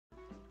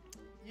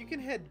can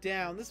head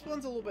down. This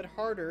one's a little bit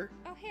harder.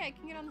 Oh, hey, I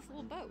can get on this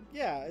little boat.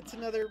 Yeah, it's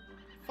another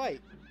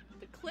fight.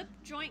 The Clip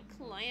Joint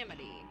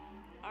Calamity.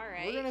 All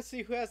right. We're gonna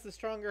see who has the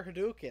stronger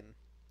Hadouken.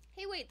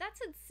 Hey, wait, that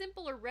said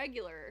simple or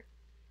regular.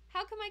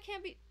 How come I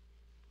can't be...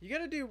 You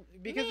gotta do,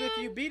 because if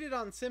you beat it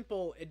on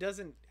simple, it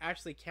doesn't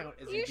actually count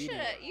as you beating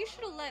it. You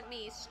should have let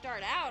me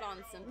start out on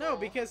simple. No,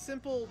 because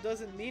simple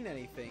doesn't mean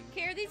anything.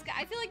 Okay, are these guys...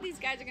 I feel like these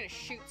guys are gonna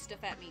shoot stuff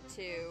at me,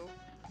 too.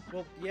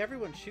 Well, yeah,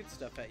 everyone shoots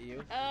stuff at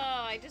you. Oh,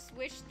 I just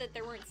wish that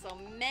there weren't so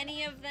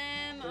many of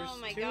them. There's oh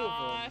my 2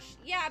 gosh. of them.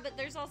 Yeah, but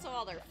there's also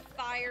all their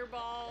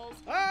fireballs.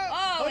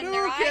 Oh, and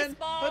their Hadouken! ice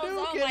balls.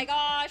 Hadouken! Oh my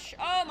gosh.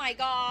 Oh my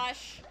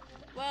gosh.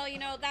 Well, you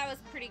know, that was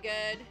pretty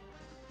good.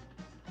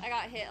 I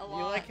got hit a lot.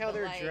 You like how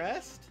they're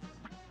dressed?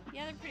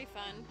 Yeah, they're pretty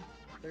fun.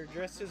 They're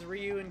dressed as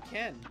Ryu and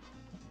Ken.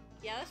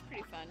 Yeah, that's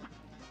pretty fun.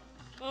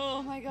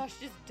 Oh my gosh,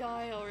 just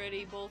die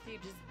already. Both of you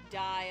just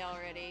die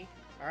already.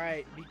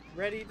 Alright, be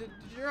ready to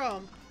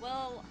jump.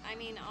 Well, I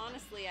mean,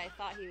 honestly, I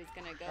thought he was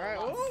gonna go All right,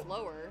 a lot whoa.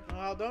 slower.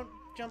 Well, don't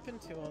jump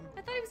into him.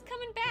 I thought he was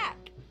coming back.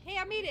 Hey,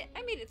 I made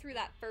it through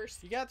that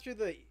first. You got through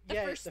the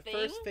first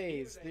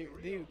phase, the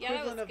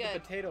equivalent of the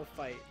potato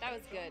fight. That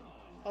was good.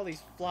 All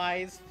these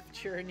flies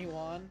cheering you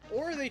on,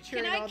 or are they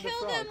cheering on the frogs? Can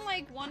I kill them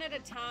like one at a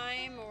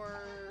time,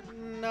 or?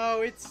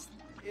 No,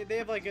 they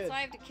have like a. So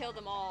I have to kill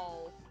them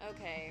all.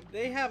 Okay.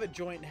 They have a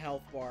joint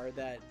health bar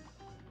that.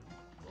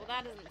 Well,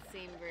 that doesn't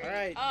seem very. All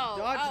right, Oh,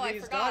 dodge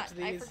these, dodge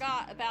these. I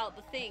forgot about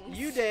the things.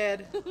 You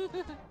did.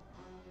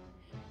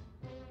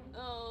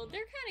 Oh,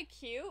 they're kind of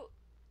cute.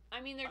 I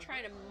mean, they're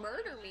trying to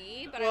murder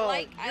me, but well, I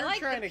like you're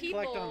trying the to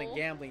people. collect on a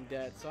gambling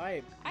debt, so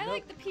I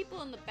like the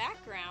people in the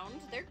background.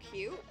 They're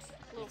cute.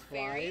 Little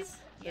fairies. Flies.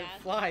 They're Yeah.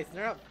 flies.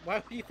 They're not. Why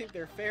would you think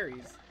they're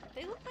fairies?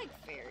 They look like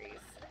fairies.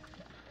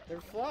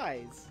 They're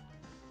flies.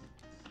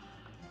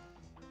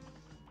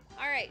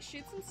 Alright,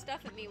 shoot some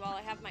stuff at me while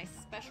I have my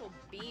special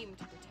beam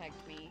to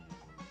protect me.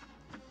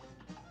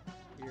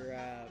 Your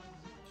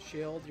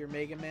shield, your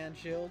Mega Man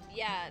shield.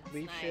 Yeah, it's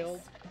Leaf nice.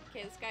 shield.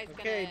 Okay, this guy's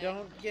Okay, gonna...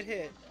 don't get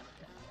hit.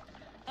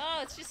 Oh,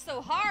 it's just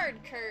so hard,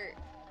 Kurt.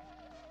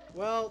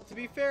 Well, to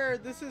be fair,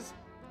 this is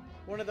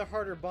one of the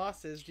harder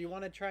bosses. Do you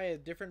want to try a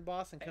different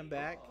boss and come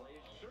back?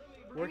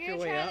 Work your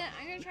way up.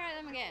 I'm gonna try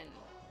them again.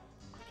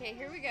 Okay,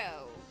 here we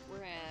go. We're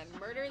gonna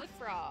murder the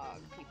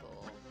frog people.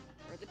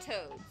 Or the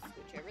toads,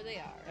 whichever they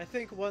are. I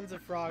think one's a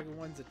frog and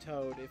one's a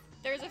toad. If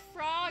There's a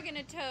frog and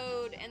a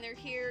toad, and they're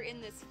here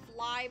in this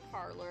fly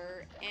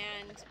parlor.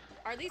 And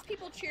are these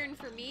people cheering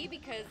for me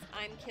because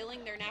I'm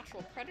killing their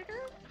natural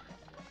predator?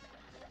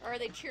 Or are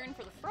they cheering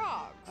for the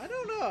frogs? I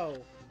don't know.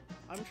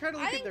 I'm trying to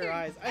look at their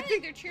eyes. I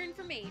think they're cheering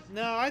for me.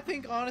 No, I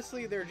think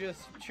honestly they're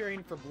just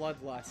cheering for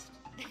bloodlust.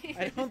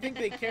 I don't think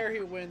they care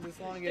who wins as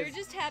long as they're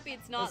just happy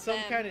it's not some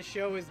them. kind of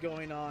show is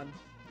going on.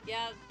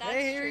 Yeah, that's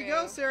Hey, here true. you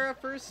go, Sarah.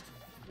 First.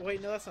 Wait,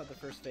 no, that's not the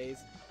first phase.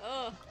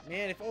 Ugh.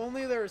 Man, if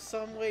only there was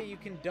some way you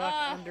can duck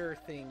under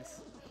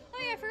things. Oh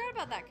yeah, I forgot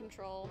about that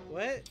control.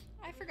 What?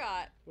 I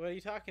forgot. What are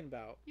you talking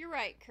about? You're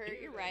right, Kurt.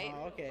 You're right.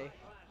 Oh, okay.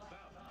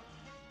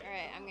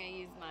 Alright, I'm gonna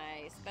use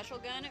my special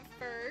gun at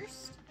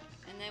first.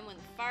 And then when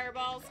the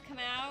fireballs come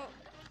out...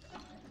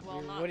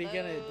 Well, not what are you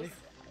gonna those. do?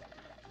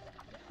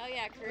 Oh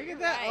yeah, Kurt, Look you're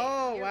at that! right.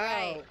 Oh, You're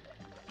wow. right.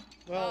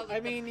 Well, Oh, I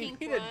the mean, you pink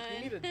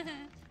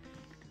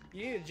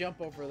need to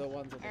jump over the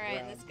ones on the Alright,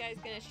 ground. this guy's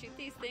gonna shoot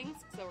these things,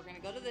 so we're gonna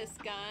go to this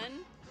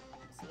gun.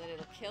 So that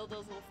it'll kill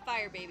those little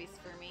fire babies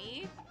for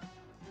me.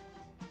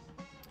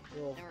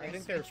 Well, Then we're I gonna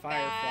think they're switch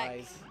back.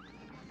 fireflies.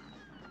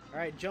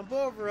 Alright, jump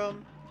over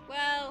them.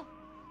 Well,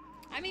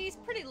 I mean, he's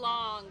pretty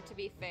long, to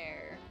be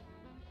fair.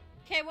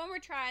 Okay, one more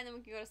try, and then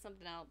we can go to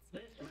something else.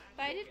 But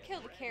I did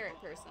kill the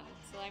carrot person,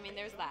 so I mean,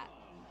 there's that.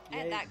 I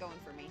had that going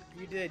for me.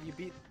 You did. You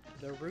beat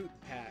the root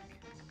pack.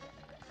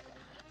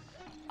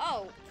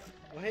 Oh,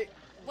 Wait,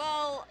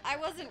 well, I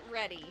wasn't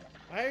ready.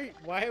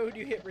 why would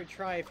you hit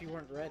retry if you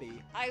weren't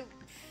ready?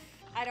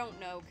 I don't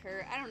know,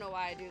 Kurt. I don't know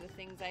why I do the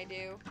things I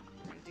do.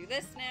 We're gonna do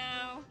this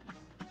now.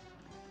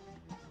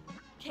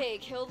 Okay,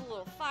 kill the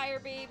little fire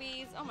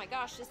babies. Oh my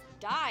gosh, just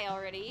die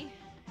already.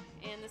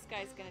 And this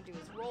guy's gonna do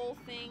his roll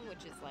thing,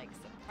 which is like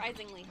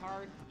surprisingly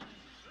hard.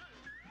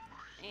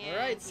 And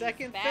Alright,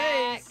 second back.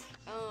 phase.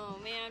 Oh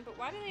man, but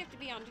why do they have to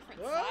be on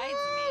different Whoa! sides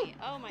of me?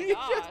 Oh my He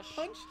gosh. just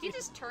punched He you.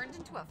 just turned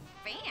into a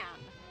fan.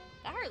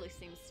 That hardly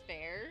seems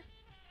fair.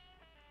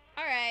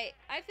 Alright,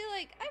 I feel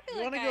like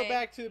You want to go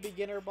back to the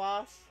beginner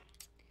boss?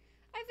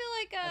 I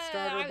feel like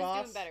starter I was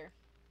boss? doing better.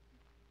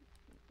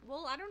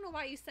 Well, I don't know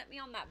why you sent me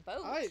on that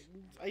boat.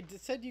 I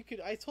just said you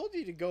could. I told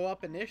you to go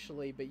up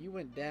initially, but you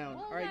went down.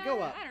 Well, All right, go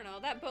up. I don't know.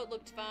 That boat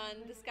looked fun.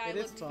 This guy It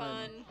is looked fun.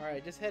 fun. All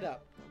right, just head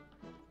up.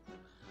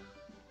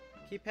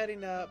 Keep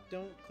heading up.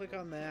 Don't click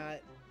on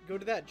that. Go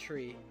to that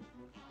tree.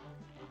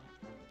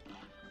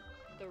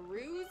 The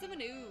ruse of a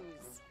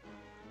news.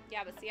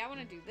 Yeah, but see, I want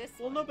to do this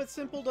Well, one. no, but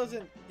simple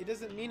doesn't. It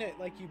doesn't mean it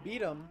like you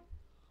beat them.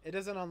 It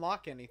doesn't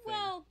unlock anything.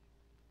 Well,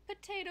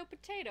 potato,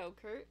 potato,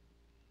 Kurt.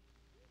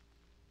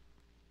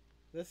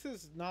 This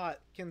is not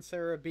can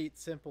Sarah beat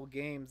simple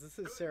games. This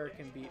is Sarah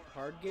can beat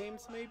hard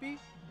games, maybe?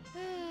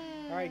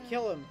 Alright,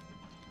 kill him.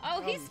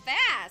 Oh, he's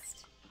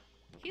fast.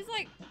 He's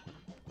like,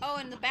 oh,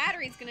 and the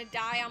battery's gonna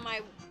die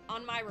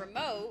on my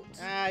remote.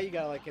 Ah, you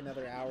got like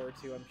another hour or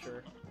two, I'm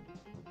sure.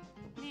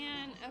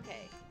 Man,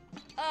 okay.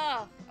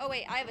 Oh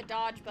wait, I have a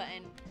dodge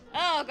button.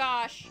 Oh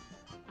gosh.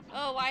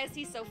 Oh, why is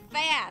he so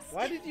fast?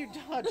 Why did you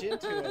dodge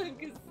into him?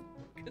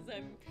 Because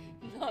I'm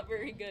not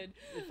very good.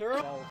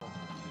 Whoa.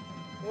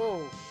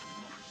 Oh.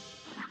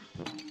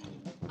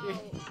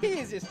 He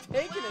is just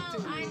taking it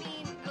to you. I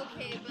mean,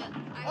 okay, but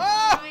I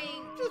was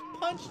trying... Just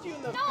punched you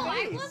in the face. No,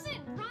 I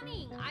wasn't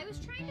running. I was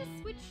trying to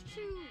switch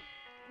to...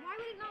 Why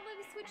would it not let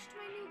me switch to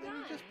my new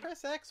gun? You just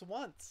press X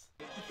once.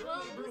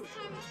 Well, this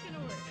time it's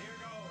gonna work.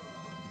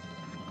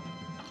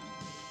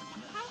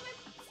 How am I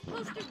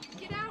supposed to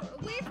get out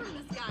away from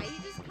this guy? He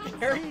just comes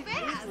Very so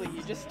fast. easily.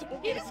 You just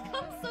don't He just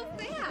comes so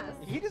fast.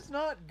 He does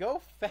not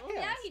go fast. Oh,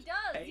 yeah, he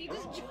does. He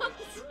just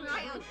jumps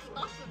right on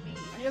top of me.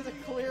 He has a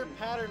clear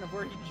pattern of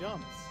where he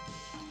jumps.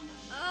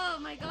 Oh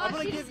my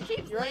gosh, he just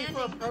keeps you ready landing.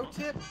 for a pro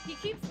tip? He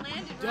keeps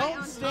landing right Don't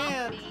on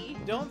stand. top of me.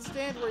 Don't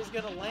stand where he's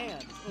gonna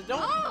land.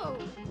 Don't. Oh!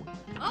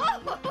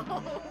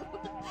 Oh!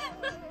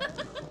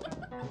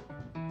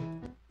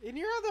 And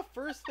you're on the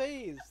first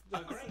phase.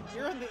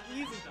 You're on the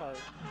easy part.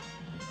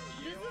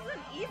 This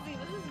isn't easy.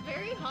 This is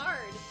very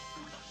hard.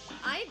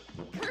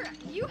 Kurt,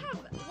 you have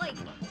like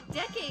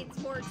decades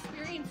more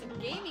experience in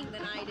gaming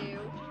than I do.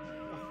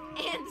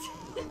 And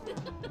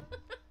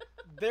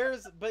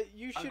but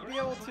you should be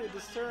able to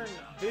discern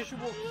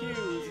visual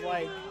cues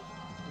like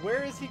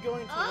where is he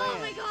going to land? Oh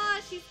my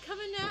gosh, he's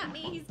coming at me.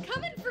 He's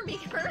coming for me,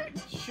 Kurt.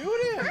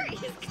 Shoot him! Kurt,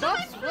 he's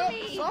coming for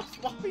me. Stop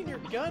swapping your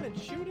gun and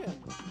shoot him.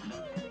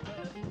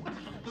 I'm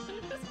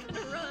just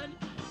gonna run.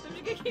 I'm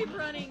just gonna keep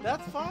running.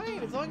 That's fine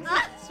as long as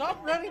you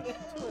stop running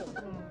into him.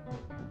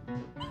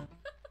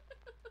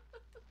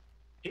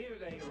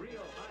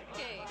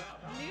 Okay,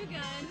 new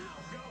gun.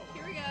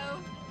 Here we go.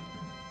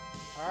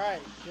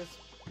 Alright, just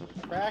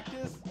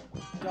practice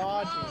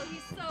dodging. Oh,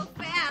 he's so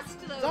fast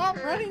though, Stop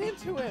Kurt. running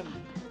into him!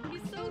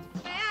 He's so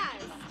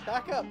fast.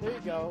 Back up, there you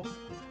go.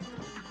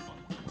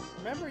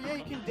 Remember, yeah,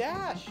 you can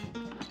dash.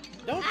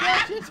 Don't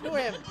dash into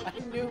him! I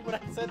knew when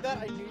I said that,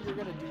 I knew you were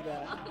gonna do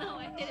that. Oh no,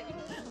 I hit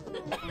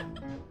him.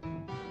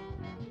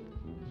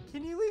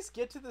 Can you at least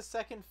get to the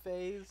second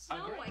phase?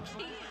 No, I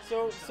can't.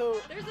 So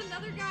There's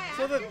another guy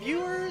so after the him.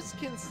 viewers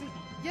can see.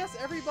 Yes,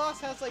 every boss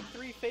has like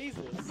 3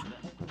 phases.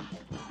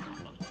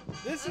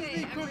 This is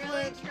the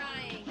equivalent.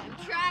 I'm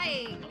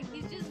trying.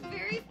 He's just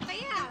very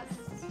fast.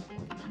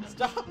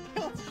 Stop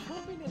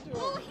jumping into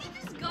Well, him. he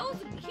just goes.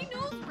 He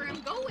knows where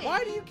I'm going.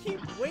 Why do you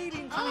keep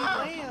waiting till he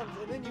lands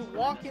and then you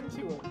walk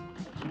into him?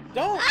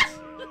 Don't!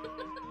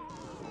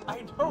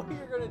 I know what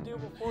you're gonna do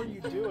before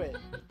you do it.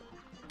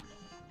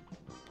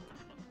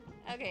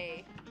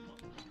 Okay.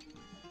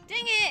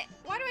 Dang it!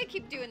 Why do I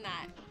keep doing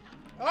that?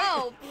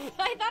 Oh,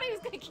 I thought he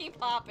was gonna keep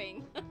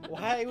hopping.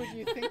 Why would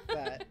you think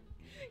that?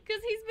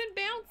 Because he's been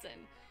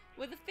bouncing.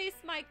 With a face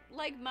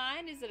like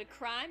mine, is it a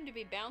crime to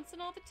be bouncing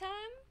all the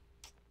time?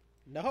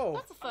 No.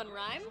 That's a fun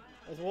rhyme.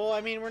 Well, I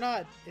mean, we're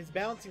not. His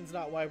bouncing's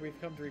not why we've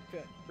come to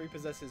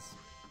repossess his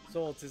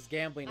soul. It's his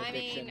gambling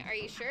addiction. I mean, are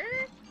you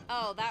sure?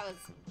 Oh, that was...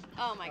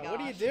 Oh my gosh. What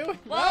are you doing?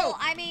 Well, No.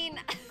 I mean...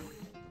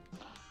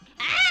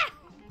 Ah!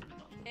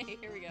 Okay,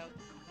 here we go.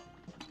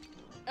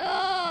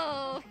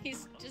 Oh,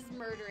 he's just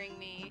murdering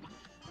me.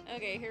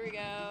 Okay, here we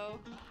go.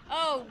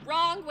 Oh,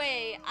 wrong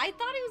way. I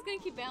thought he was gonna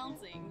keep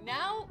bouncing.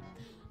 Now,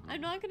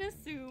 I'm not gonna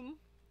assume.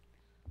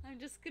 I'm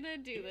just gonna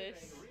do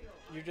this.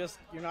 You're just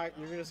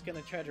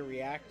gonna try to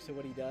react to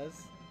what he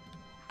does?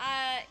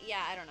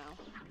 Yeah, I don't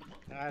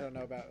know. I don't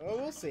know about. Oh,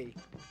 we'll see.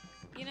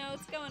 You know,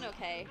 it's going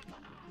okay.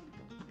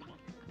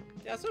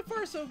 Yeah, so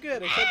far so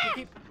good. Except you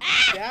keep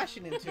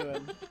dashing into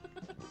him.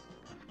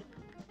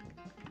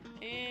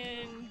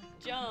 And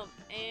jump,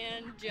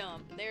 and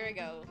jump. There we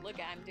go. Look,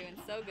 I'm doing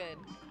so good.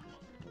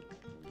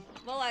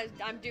 Well,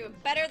 I'm doing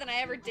better than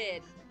I ever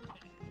did.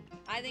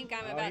 I think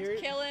I'm about to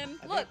kill him.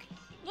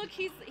 Look,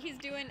 he's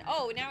doing...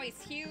 Oh, now he's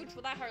huge.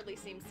 Well, that hardly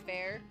seems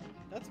fair.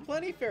 That's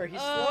plenty fair.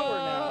 He's slower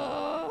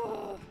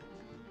now.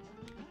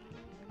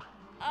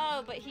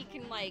 Oh, but he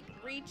can, like,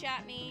 reach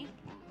at me.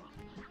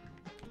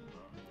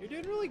 You're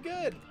doing really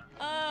good.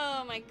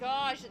 Oh, my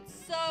gosh. It's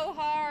so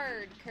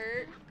hard,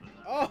 Kurt.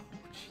 Oh,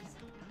 jeez.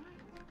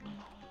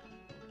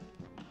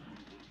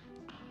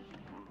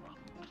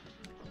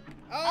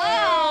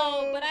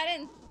 Oh, but I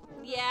didn't...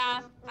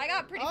 Yeah, I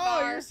got pretty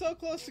far. Oh, you're so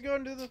close to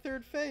going to the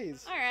 3rd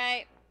phase. All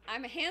right.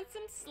 I'm a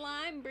handsome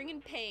slime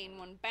bringing pain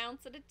one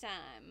bounce at a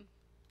time.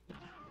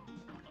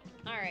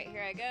 All right,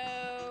 here I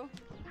go.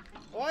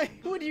 Why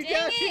would you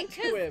dash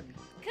into him?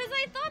 Because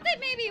I thought that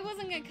maybe he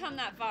wasn't going to come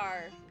that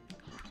far.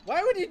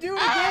 Why would you do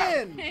it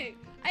again?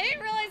 I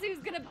didn't realize he was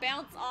going to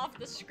bounce off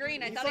the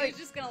screen. I thought he was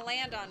just going to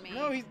land on me.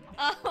 No, he's...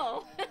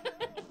 Oh.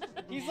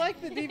 He's like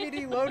the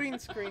DVD loading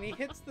screen. He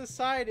hits the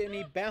side and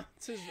he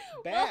bounces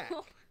back.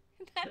 Well,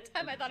 that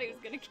time I thought he was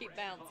going to keep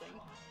bouncing.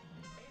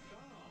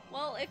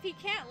 Well, if he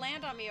can't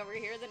land on me over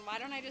here, then why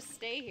don't I just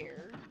stay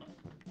here?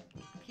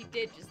 He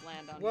did just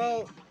land on me.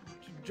 Well,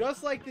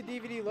 just like the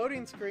DVD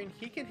loading screen,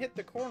 he can hit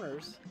the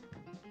corners.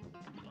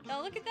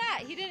 Oh, look at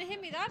that. He didn't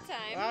hit me that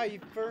time. Wow, you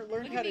learned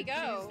Look how at to me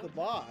go. choose the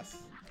boss.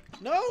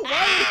 No, why?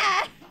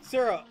 Ah!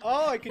 Sarah,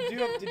 all I could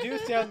have to do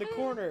is down the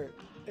corner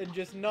and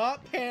just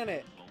not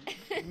panic.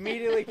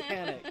 Immediately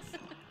panics.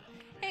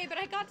 Hey, but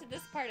I got to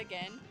this part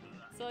again,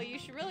 so you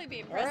should really be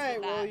impressed Alright,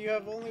 with that. well, you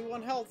have only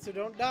 1 health, so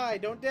don't die.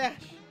 Don't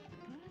dash.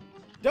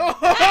 Don't!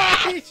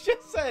 He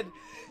just said,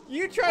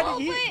 you tried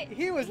to...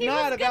 He was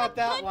not about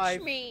that life.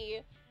 Punch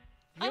me.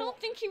 I don't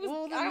think he was...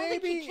 Well, I don't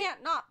think maybe, he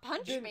can't not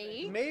punch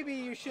me. Maybe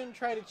you shouldn't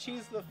try to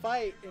cheese the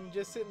fight and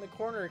just sit in the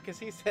corner, because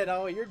he said,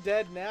 oh, you're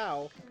dead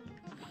now.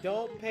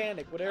 Don't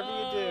panic, whatever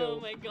you do. Oh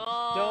my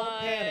gosh. Don't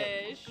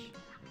panic.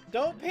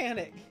 Don't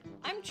panic.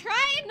 I'm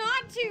trying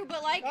not to,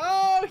 but like...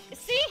 Oh!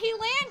 See, he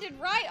landed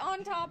right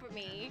on top of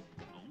me.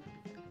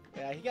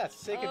 Yeah, he got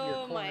sick of your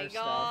corner Oh my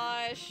stuff.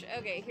 gosh.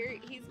 Okay, here,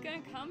 he's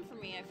gonna come for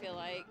me, I feel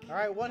like.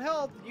 Alright, 1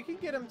 health. You can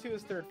get him to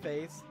his 3rd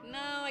phase. No,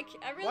 I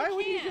really can't. Why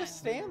would you just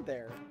stand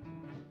there?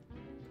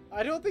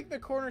 I don't think the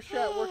corner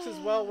shot works as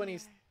well when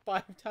he's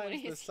 5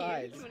 times the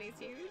size. When he's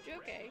huge?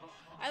 Okay.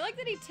 I like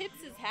that he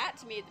tips his hat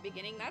to me at the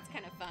beginning. That's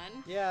kind of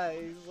fun. Yeah,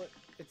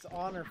 it's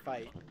honor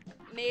fight.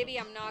 Maybe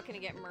I'm not gonna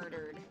get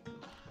murdered.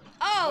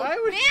 Oh,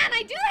 man,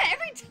 I do that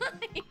every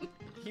time!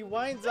 He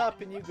winds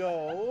up and you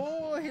go,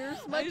 oh,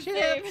 here's my I'm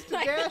chance safe. to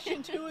dash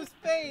into his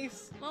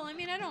face. Well, I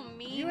mean, I don't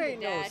mean You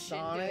ain't to no dash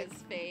Sonic. into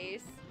his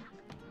face.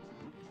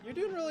 You're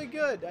doing really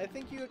good. I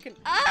think you can...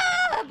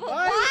 Ah, but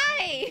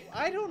why?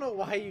 I don't know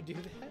why you do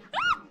that.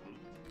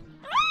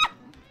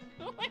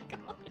 Oh my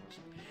gosh.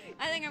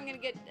 I think I'm gonna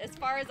get as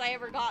far as I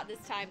ever got this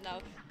time,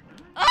 though.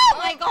 Oh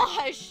my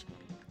gosh!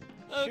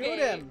 Okay. Shoot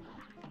him.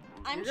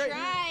 I'm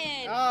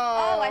trying.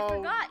 Oh. I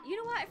forgot. You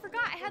know what? I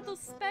forgot I had those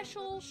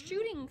special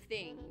shooting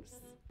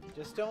things.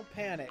 Just don't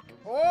panic.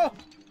 Oh!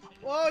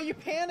 Whoa, you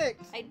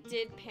panicked. I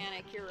did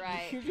panic, you're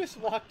right. You just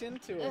walked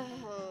into it.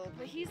 Oh,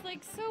 but he's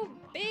like so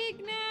big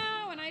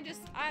now, and I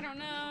don't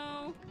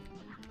know.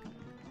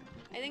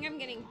 I think I'm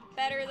getting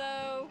better,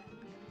 though.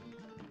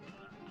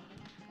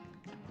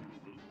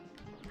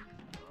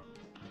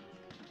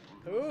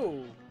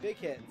 Ooh, big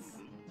hits.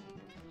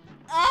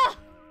 Ah!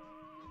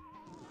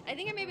 I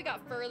think I maybe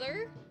got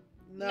further.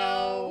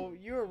 No,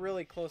 you were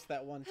really close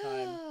that one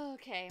time.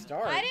 Okay.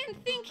 Start. I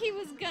didn't think he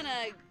was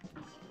gonna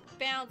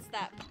bounce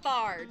that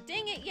far.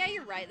 Dang it. Yeah,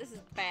 you're right. This is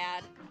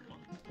bad.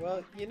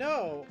 Well, you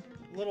know,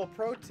 little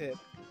pro tip,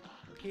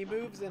 he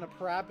moves in a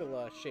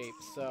parabola shape,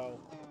 so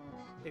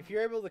if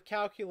you're able to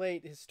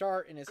calculate his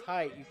start and his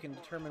height, you can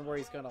determine where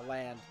he's going to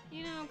land.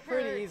 You know,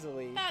 Kurt, pretty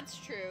easily. That's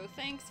true.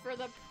 Thanks for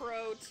the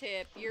pro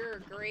tip. You're a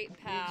great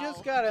pal. You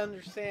just got to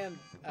understand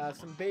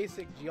some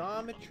basic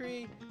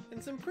geometry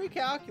and some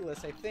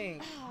pre-calculus, I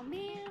think. Oh,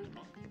 man.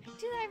 I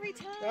do that every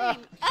time.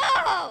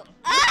 Ah.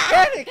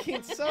 Oh! You're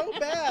panicking so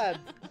bad.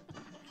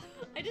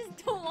 I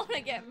just don't want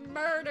to get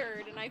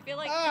murdered, and I feel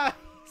like...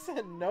 He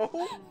said no?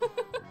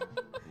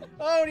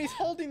 Oh, and he's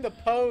holding the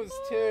pose,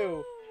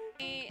 too.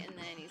 And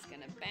then he's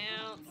gonna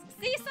bounce.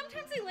 See,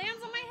 sometimes he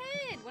lands on my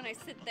head when I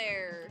sit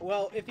there.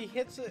 Well, if he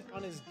hits it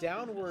on his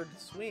downward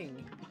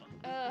swing,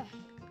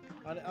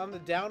 on the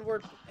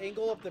downward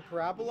angle of the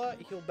parabola,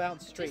 he'll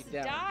bounce straight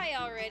down. Just die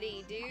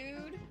already,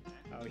 dude.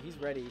 Oh, he's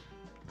ready.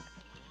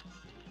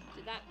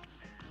 Did that...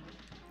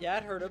 Yeah,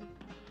 it hurt him.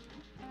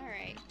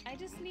 Alright, I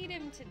just need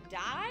him to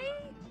die?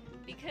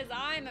 Because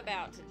I'm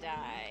about to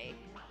die.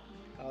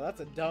 Oh,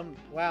 that's a dumb...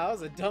 Wow, that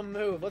was a dumb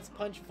move. Let's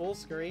punch full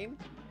screen.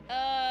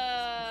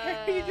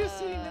 Why are you just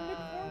sitting in the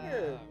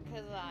corner?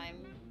 Because I'm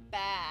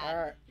bad.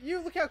 Alright,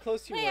 you look how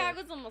close you were. Hey, I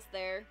was almost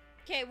there.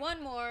 Okay,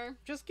 one more.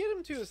 Just get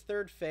him to his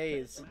 3rd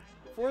phase.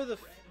 For the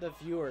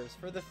viewers,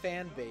 for the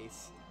fan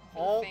base.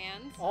 For the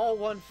fans? All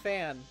one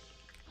fan.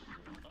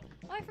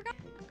 Oh, I forgot.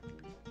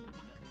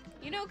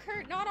 You know,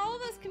 Kurt, not all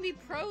of us can be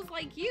pros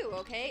like you,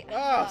 okay?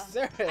 Oh,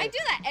 Sarah. I do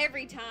that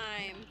every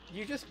time.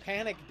 You just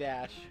panic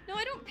dash. No,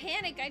 I don't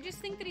panic. I just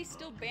think that he's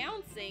still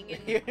bouncing.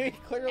 And, He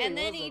clearly and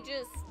then wasn't.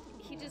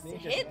 he just He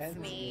hits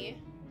me.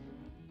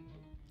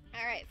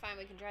 Alright, fine.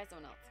 We can try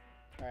someone else.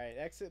 Alright,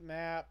 exit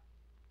map.